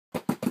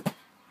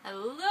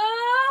Hello,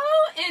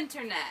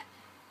 Internet.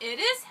 It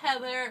is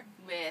Heather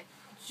with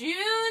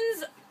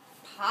June's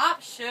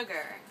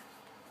PopSugar.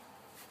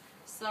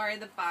 Sorry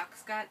the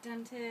box got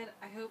dented.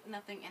 I hope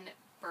nothing in it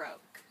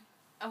broke.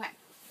 Okay,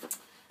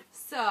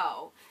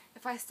 so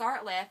if I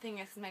start laughing,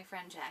 it's my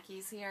friend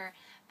Jackie's here,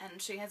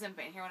 and she hasn't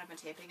been here when I've been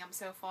taping them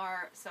so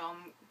far, so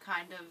I'm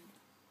kind of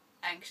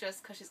anxious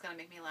because she's going to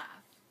make me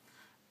laugh.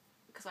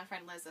 Because my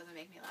friend Liz doesn't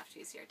make me laugh.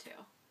 She's here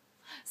too.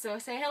 So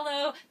say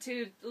hello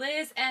to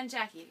Liz and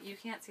Jackie. You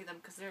can't see them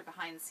because they're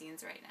behind the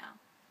scenes right now.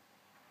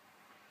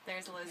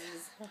 There's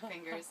Liz's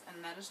fingers,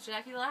 and that is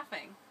Jackie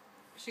laughing.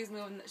 She's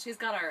moving. She's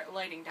got our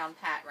lighting down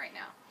pat right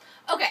now.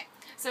 Okay,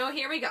 so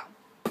here we go.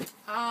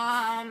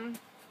 Oh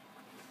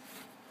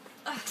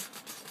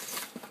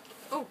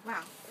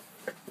wow.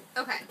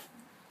 Okay.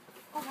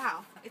 Oh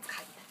wow. It's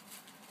cut.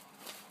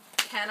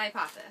 Can I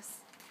pop this?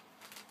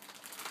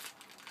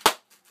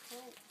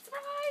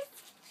 Surprise!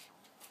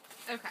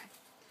 Okay.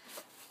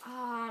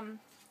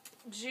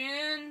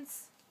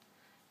 June's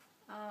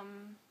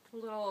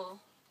little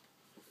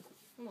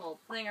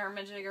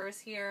thingamajigger is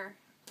here.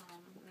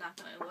 I'm not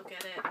gonna look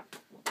at it.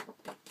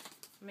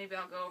 Maybe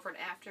I'll go over it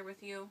after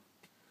with you,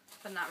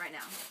 but not right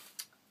now.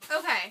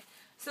 Okay,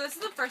 so this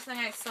is the first thing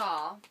I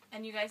saw,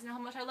 and you guys know how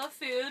much I love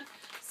food.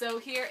 So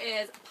here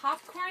is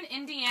Popcorn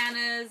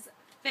Indiana's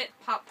Fit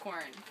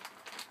Popcorn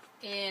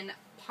in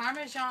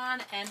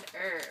Parmesan and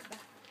herb.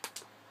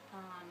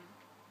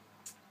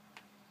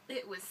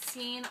 It was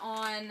seen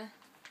on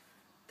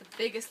The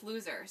Biggest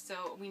Loser,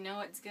 so we know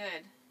it's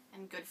good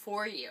and good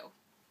for you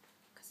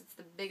because it's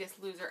The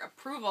Biggest Loser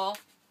approval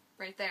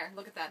right there.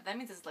 Look at that. That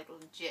means it's like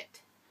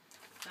legit.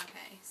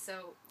 Okay,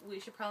 so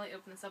we should probably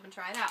open this up and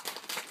try it out.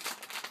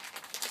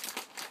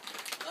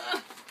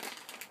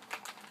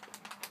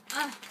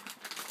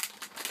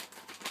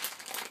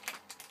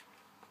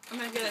 I'm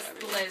gonna give this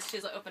to Liz.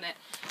 She's gonna open it.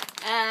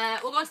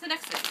 We'll go on to the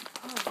next thing.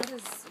 Oh,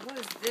 what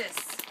is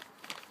this?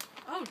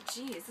 Oh,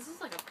 geez, this is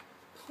like a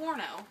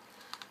porno.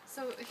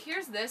 So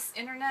here's this,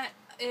 Internet.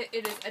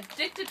 It is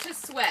Addicted to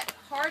Sweat.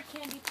 Hard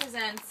Candy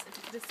presents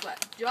Addicted to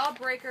Sweat.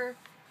 Jawbreaker,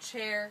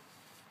 chair,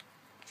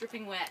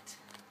 dripping wet.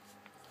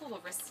 It's a little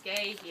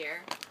risque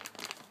here.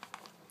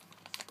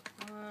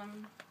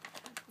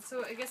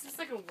 So I guess it's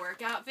like a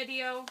workout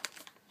video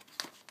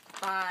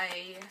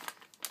by...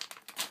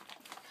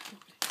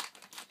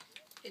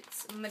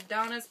 It's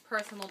Madonna's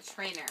personal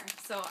trainer.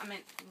 So, I mean,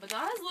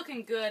 Madonna's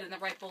looking good in the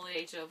ripe old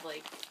age of,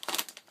 like,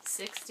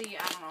 60.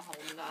 I don't know how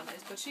old Madonna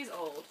is, but she's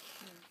old.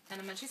 And,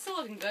 I mean, she's still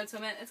looking good, so,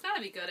 I mean, it's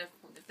gotta be good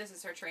if this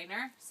is her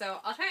trainer. So,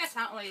 I'll try this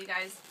out and let you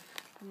guys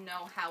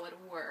know how it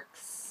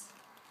works.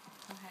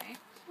 Okay.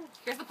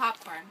 Here's the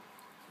popcorn.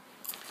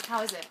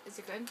 How is it? Is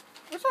it good?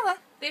 It's okay.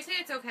 They say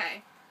it's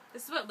okay.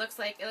 This is what it looks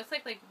like. It looks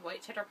like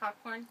white cheddar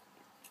popcorn.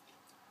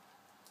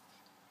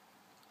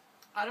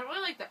 I don't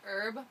really like the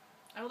herb.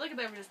 I would like it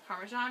better for just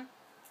Parmesan,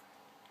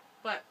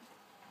 but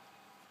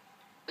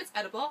it's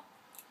edible.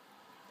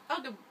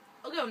 I'll give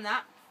them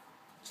that.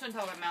 Shouldn't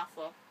tell my mouth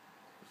full.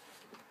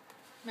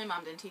 My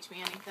mom didn't teach me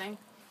anything.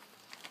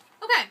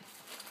 Okay,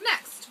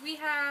 next we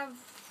have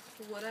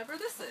whatever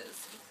this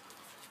is.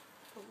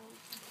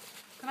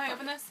 Can I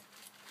open this?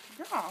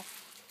 Yeah.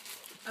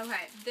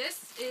 Okay,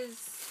 this is,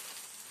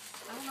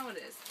 I don't know what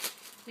it is.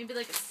 Maybe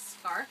like a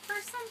scarf or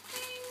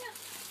something?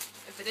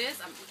 If it is,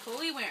 I'm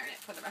totally wearing it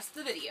for the rest of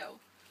the video.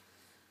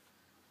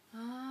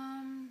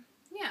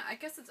 Yeah, I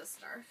guess it's a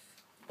scarf.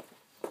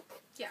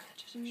 Yeah,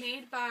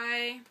 made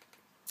by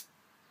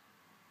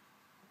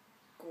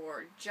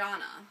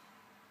Gorjana.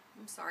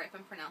 I'm sorry if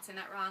I'm pronouncing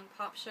that wrong,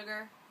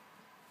 PopSugar.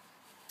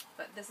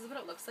 But this is what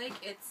it looks like.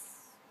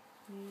 It's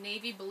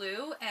navy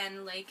blue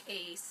and like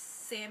a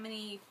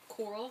salmony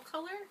coral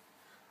color.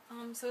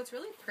 So it's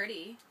really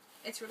pretty.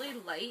 It's really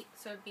light,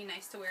 so it'd be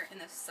nice to wear it in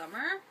the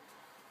summer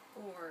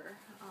or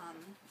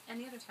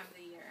any other time of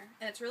the year.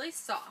 And it's really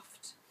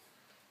soft.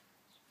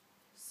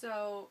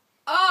 So,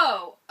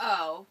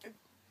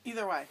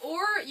 Either way.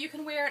 Or you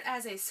can wear it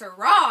as a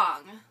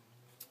sarong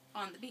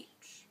on the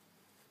beach,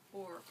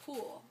 or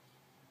pool,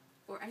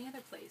 or any other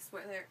place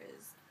where there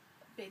is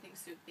a bathing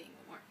suit being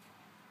worn.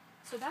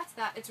 So that's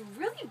that. It's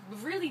really,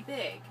 really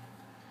big.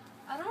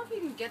 I don't know if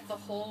you can get the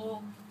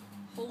whole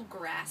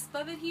grasp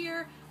of it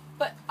here,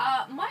 but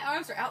my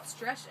arms are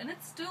outstretched and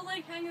it's still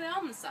like hanging out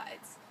on the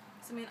sides.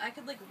 So I mean, I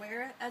could like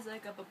wear it as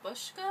like a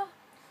babushka,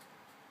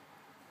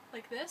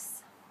 like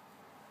this.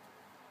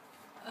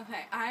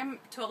 Okay, I'm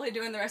totally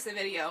doing the rest of the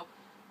video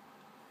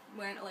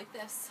wearing it like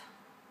this.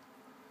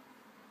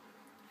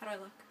 How do I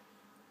look?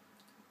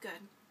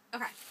 Good.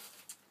 Okay.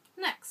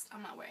 Next.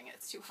 I'm not wearing it.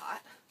 It's too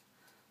hot.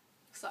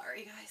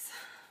 Sorry, guys.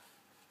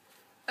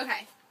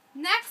 Okay.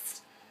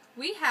 Next,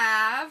 we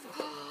have...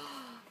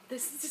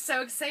 This is just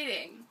so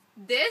exciting.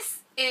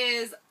 This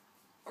is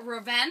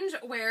Revenge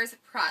Wears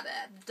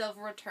Prada.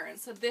 Devil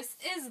Returns. So this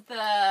is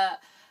the,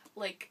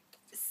 like,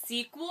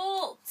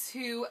 sequel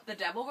to The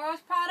Devil Wears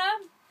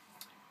Prada.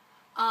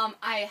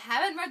 I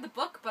haven't read the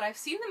book, but I've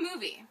seen the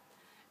movie,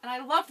 and I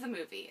loved the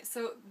movie,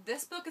 so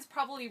this book is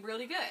probably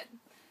really good.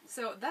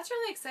 So that's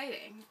really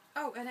exciting.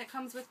 Oh, and it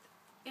comes with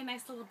a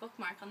nice little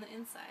bookmark on the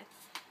inside.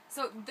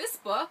 So this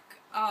book,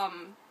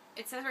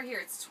 it says right here,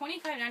 it's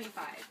 $25.95.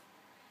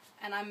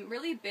 And I'm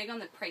really big on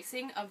the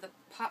pricing of the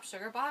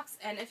PopSugar box.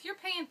 And if you're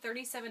paying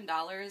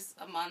 $37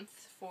 a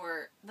month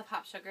for the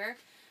PopSugar,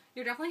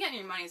 you're definitely getting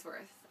your money's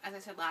worth, as I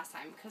said last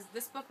time. Because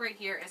this book right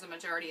here is a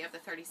majority of the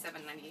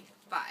 $37.95.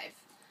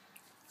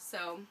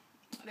 So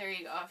there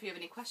you go. If you have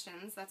any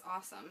questions, that's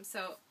awesome.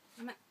 So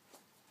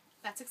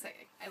that's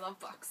exciting. I love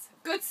books.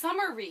 Good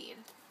summer read.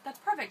 That's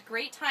perfect.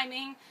 Great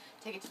timing.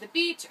 Take it to the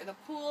beach or the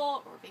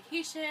pool or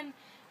vacation,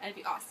 and it'd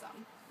be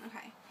awesome.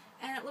 Okay.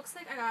 And it looks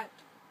like I got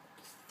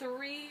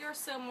 3 or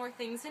so more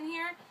things in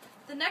here.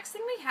 The next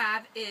thing we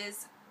have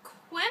is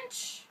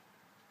Quench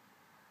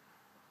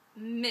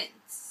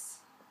mints.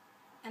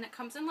 And it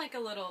comes in like a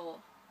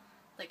little,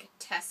 like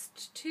a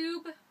test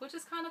tube, which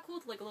is kind of cool,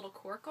 with like a little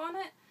cork on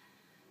it.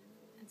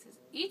 It says,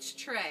 each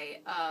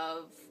tray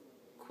of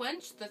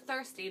Quench the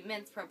Thirsty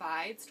mints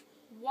provides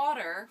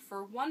water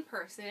for one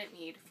person in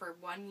need for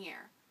 1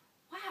 year.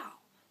 Wow.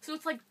 So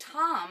it's like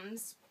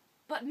Tom's,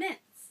 but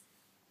mints.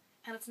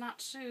 And it's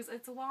not shoes,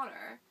 it's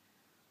water.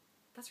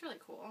 That's really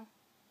cool.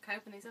 Can I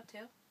open these up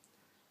too?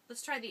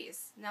 Let's try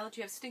these. Now that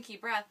you have stinky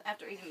breath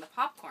after eating the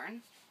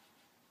popcorn,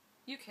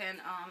 you can,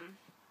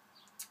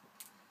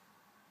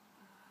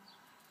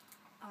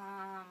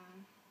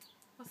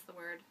 what's the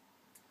word?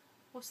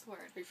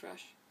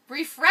 Refresh.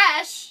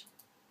 Refresh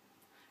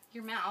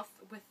your mouth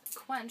with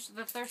Quench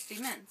the Thirsty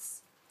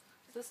mints.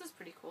 So this is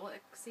pretty cool.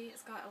 See,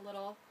 it's got a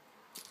little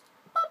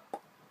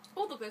pop.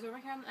 Oh, look, there's one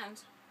right here on the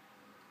end.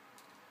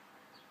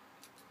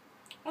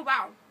 Oh,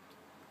 wow.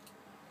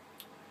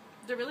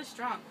 They're really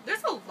strong.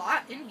 There's a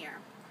lot in here.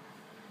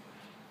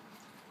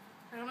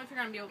 I don't know if you're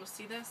going to be able to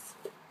see this,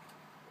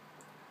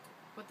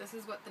 but this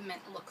is what the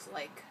mint looks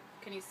like.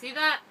 Can you see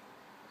that?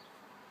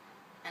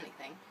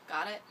 Anything.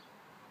 Got it?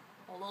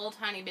 A little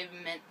tiny baby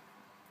mint.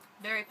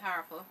 Very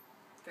powerful.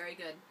 Very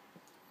good.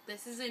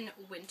 This is in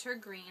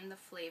Wintergreen, the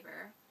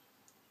flavor.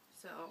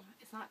 So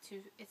it's not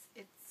too, it's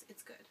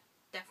good.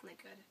 Definitely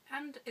good.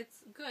 And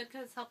it's good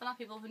because it's helping out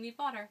people who need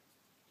water.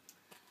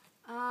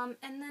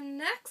 And then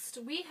next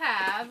we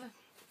have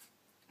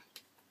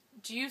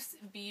Juice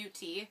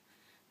Beauty,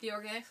 the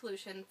Organic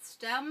Solution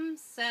Stem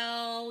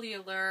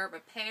Cellular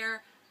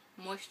Repair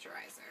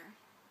Moisturizer.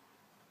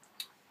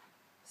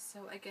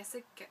 So I guess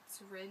it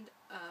gets rid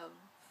of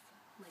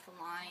like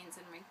lines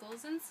and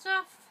wrinkles and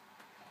stuff,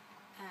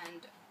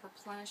 and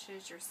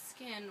replenishes your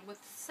skin with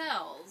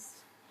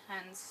cells,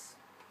 hence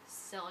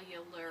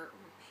cellular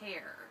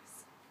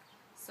repairs.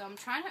 So I'm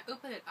trying to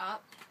open it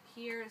up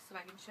here so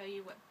I can show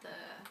you what the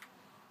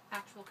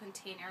actual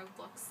container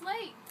looks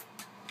like.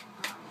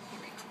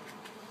 Here we go.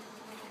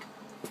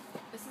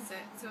 This is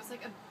it. So it's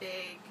like a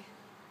big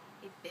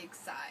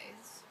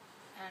size,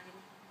 and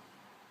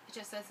it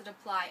just says to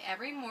apply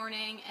every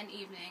morning and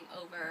evening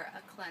over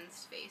a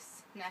cleansed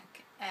face,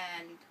 neck,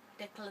 and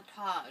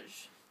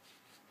décolletage,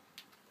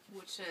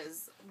 which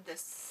is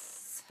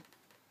this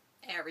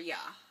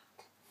area.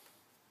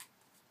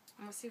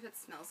 I'm gonna see if it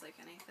smells like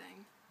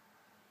anything.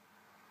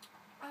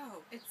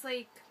 Oh, it's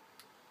like,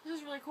 this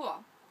is really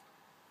cool.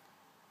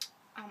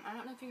 I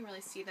don't know if you can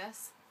really see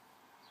this,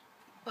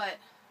 but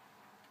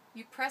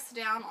you press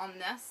down on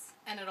this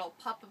and it'll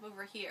pop up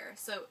over here,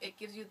 so it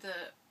gives you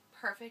the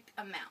perfect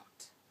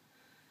amount.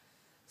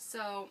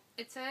 So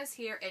it says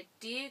here it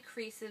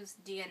decreases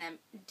DNA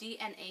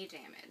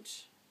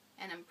damage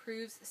and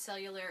improves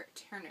cellular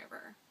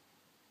turnover.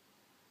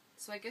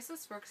 So I guess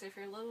this works if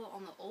you're a little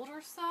on the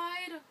older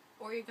side,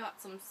 or you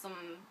got some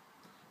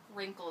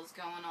wrinkles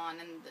going on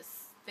in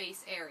this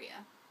face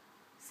area.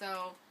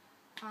 So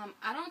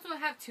I don't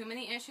have too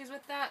many issues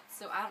with that,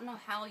 so I don't know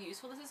how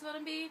useful this is going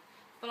to be,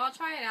 but I'll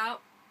try it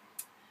out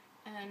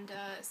and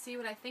see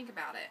what I think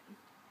about it.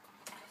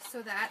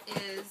 So that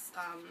is,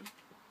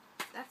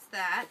 that's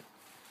that.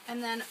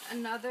 And then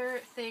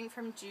another thing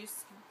from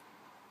Juice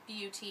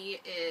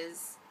Beauty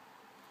is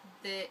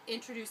the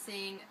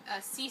introducing a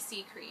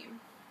CC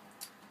cream.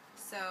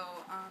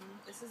 So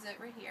this is it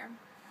right here.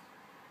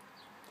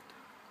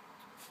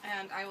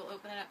 And I will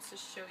open it up to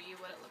show you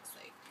what it looks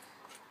like.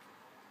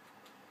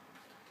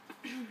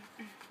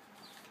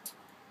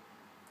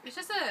 It's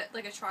just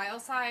like a trial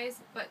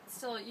size, but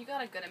still you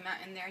got a good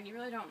amount in there, and you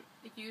really don't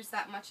use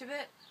that much of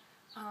it.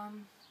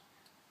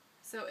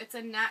 So it's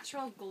a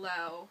natural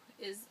glow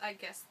is, I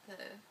guess, the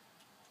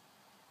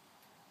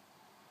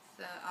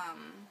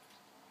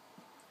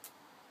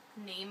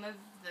name of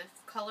the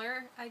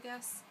color, I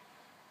guess.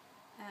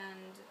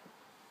 And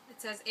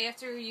it says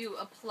after you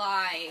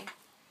apply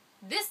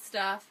this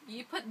stuff,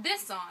 you put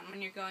this on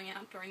when you're going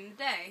out during the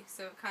day,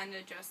 so it kind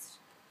of just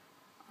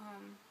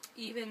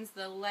evens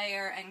the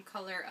layer and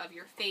color of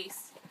your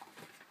face,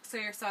 so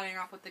you're starting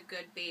off with a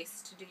good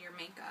base to do your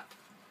makeup.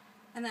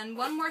 And then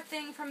one more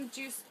thing from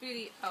Juice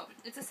Beauty. Oh,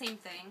 it's the same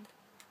thing.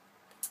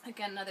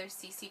 Again, another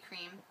CC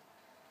cream.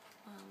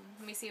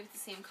 Let me see if it's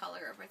the same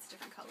color or if it's a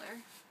different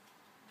color.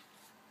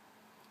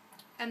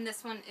 And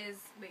this one is,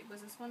 wait,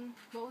 was this one?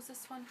 What was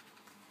this one?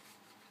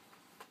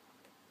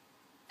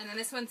 And then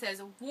this one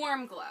says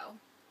Warm Glow.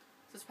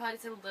 So it's probably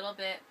just a little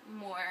bit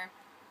more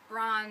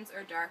bronze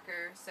or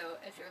darker. So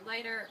if you're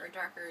lighter or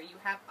darker, you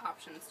have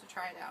options to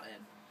try it out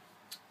in.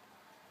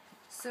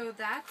 So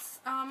that's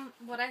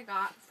what I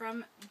got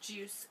from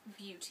Juice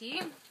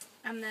Beauty.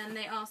 And then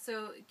they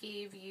also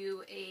gave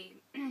you a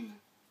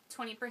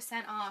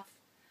 20% off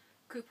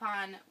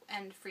coupon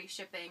and free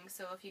shipping.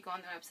 So if you go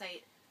on their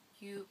website,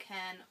 you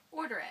can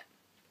order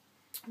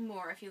it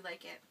more if you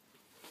like it.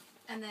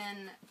 And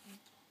then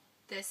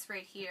this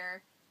right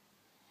here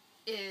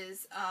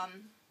is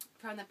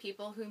from the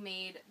people who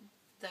made,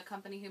 the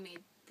company who made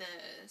the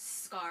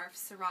scarf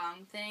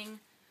sarong thing,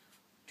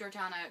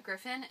 Gorjana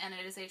Griffin, and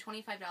it is a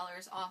 $25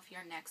 off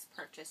your next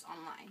purchase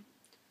online.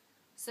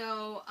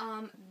 So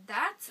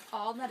that's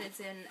all that is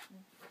in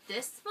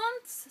this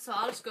month. So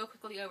I'll just go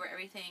quickly over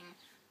everything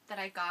that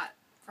I got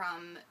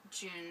from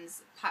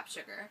June's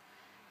PopSugar.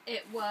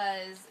 It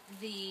was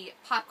the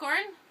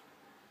popcorn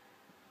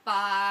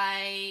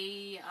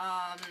by,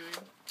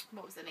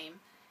 what was the name?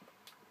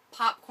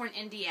 Popcorn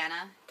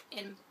Indiana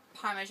in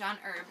Parmesan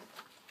herb.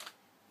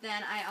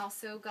 Then I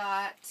also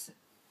got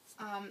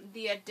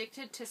the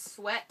Addicted to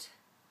Sweat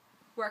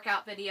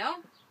workout video,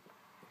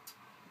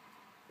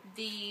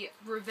 the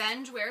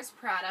Revenge Wears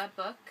Prada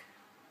book,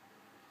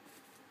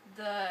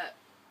 the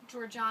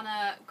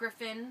Gorjana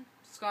Griffin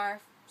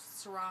scarf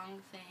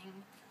sarong thing,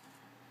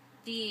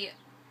 the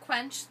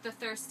Quench the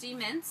Thirsty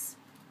Mints,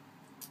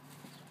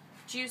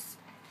 Juice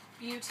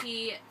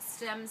Beauty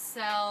Stem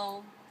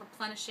Cell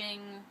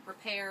Replenishing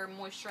Repair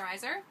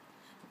Moisturizer,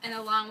 and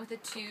along with the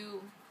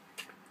 2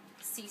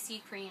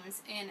 CC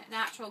creams in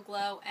Natural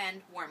Glow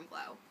and Warm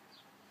Glow.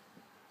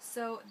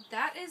 So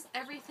that is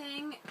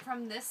everything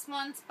from this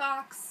month's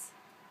box.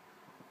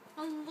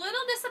 A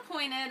little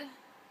disappointed.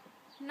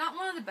 Not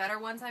one of the better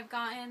ones I've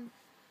gotten.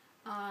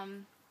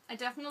 I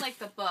definitely like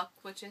the book,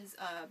 which is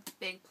a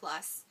big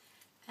plus.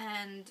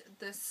 And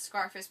the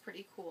scarf is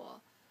pretty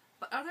cool.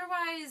 But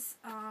otherwise,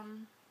 I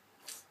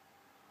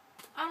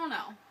don't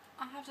know.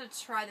 I'll have to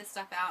try this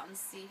stuff out and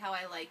see how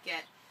I like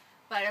it.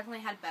 But I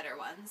definitely had better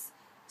ones.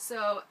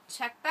 So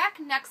check back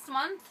next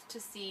month to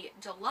see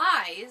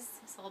July's.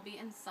 So I'll be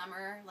in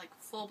summer, like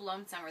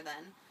full-blown summer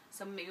then.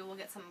 So maybe we'll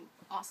get some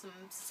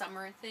awesome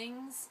summer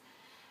things.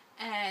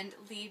 And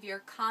leave your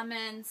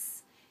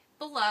comments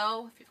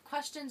below. If you have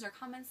questions or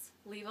comments,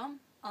 leave them.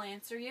 I'll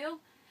answer you.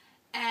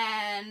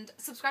 And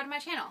subscribe to my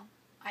channel.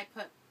 I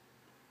put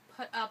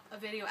up a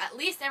video at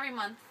least every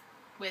month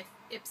with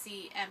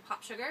Ipsy and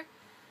PopSugar.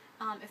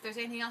 If there's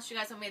anything else you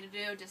guys want me to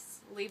do,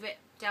 just leave it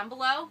down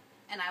below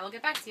and I will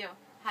get back to you.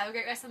 Have a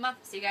great rest of the month.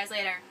 See you guys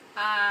later.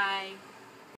 Bye.